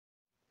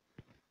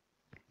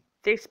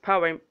This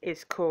poem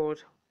is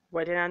called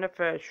Wedding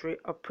Anniversary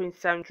of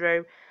Prince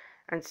Andrew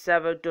and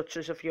Sarah,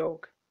 Duchess of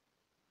York.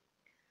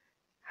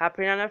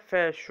 Happy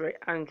anniversary,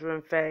 Andrew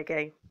and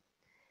Fergie.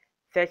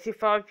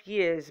 35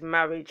 years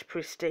marriage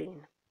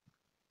pristine.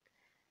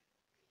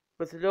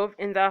 With love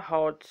in their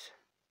hearts,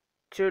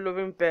 two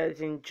loving birds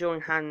in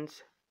joined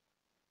hands,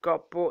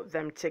 God brought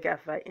them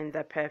together in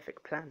their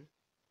perfect plan.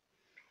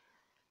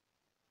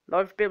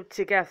 Life built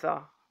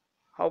together,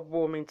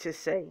 heartwarming to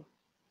see.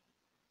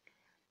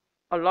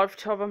 A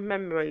lifetime of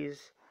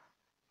memories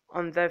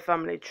on their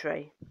family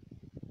tree,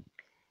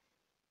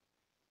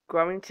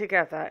 growing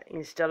together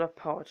instead of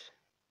apart,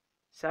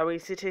 so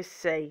easy to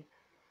see,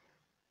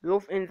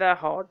 love in their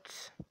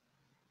hearts.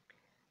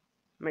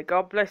 May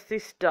God bless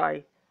this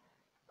day,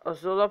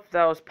 as all of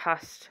those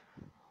past,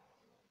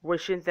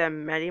 wishing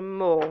them many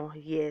more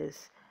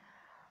years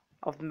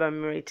of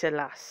memory to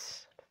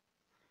last.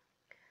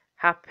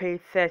 Happy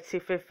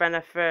 35th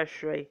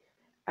anniversary,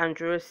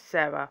 Andrew and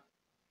Sarah,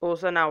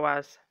 also known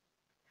as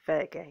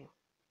Fergie.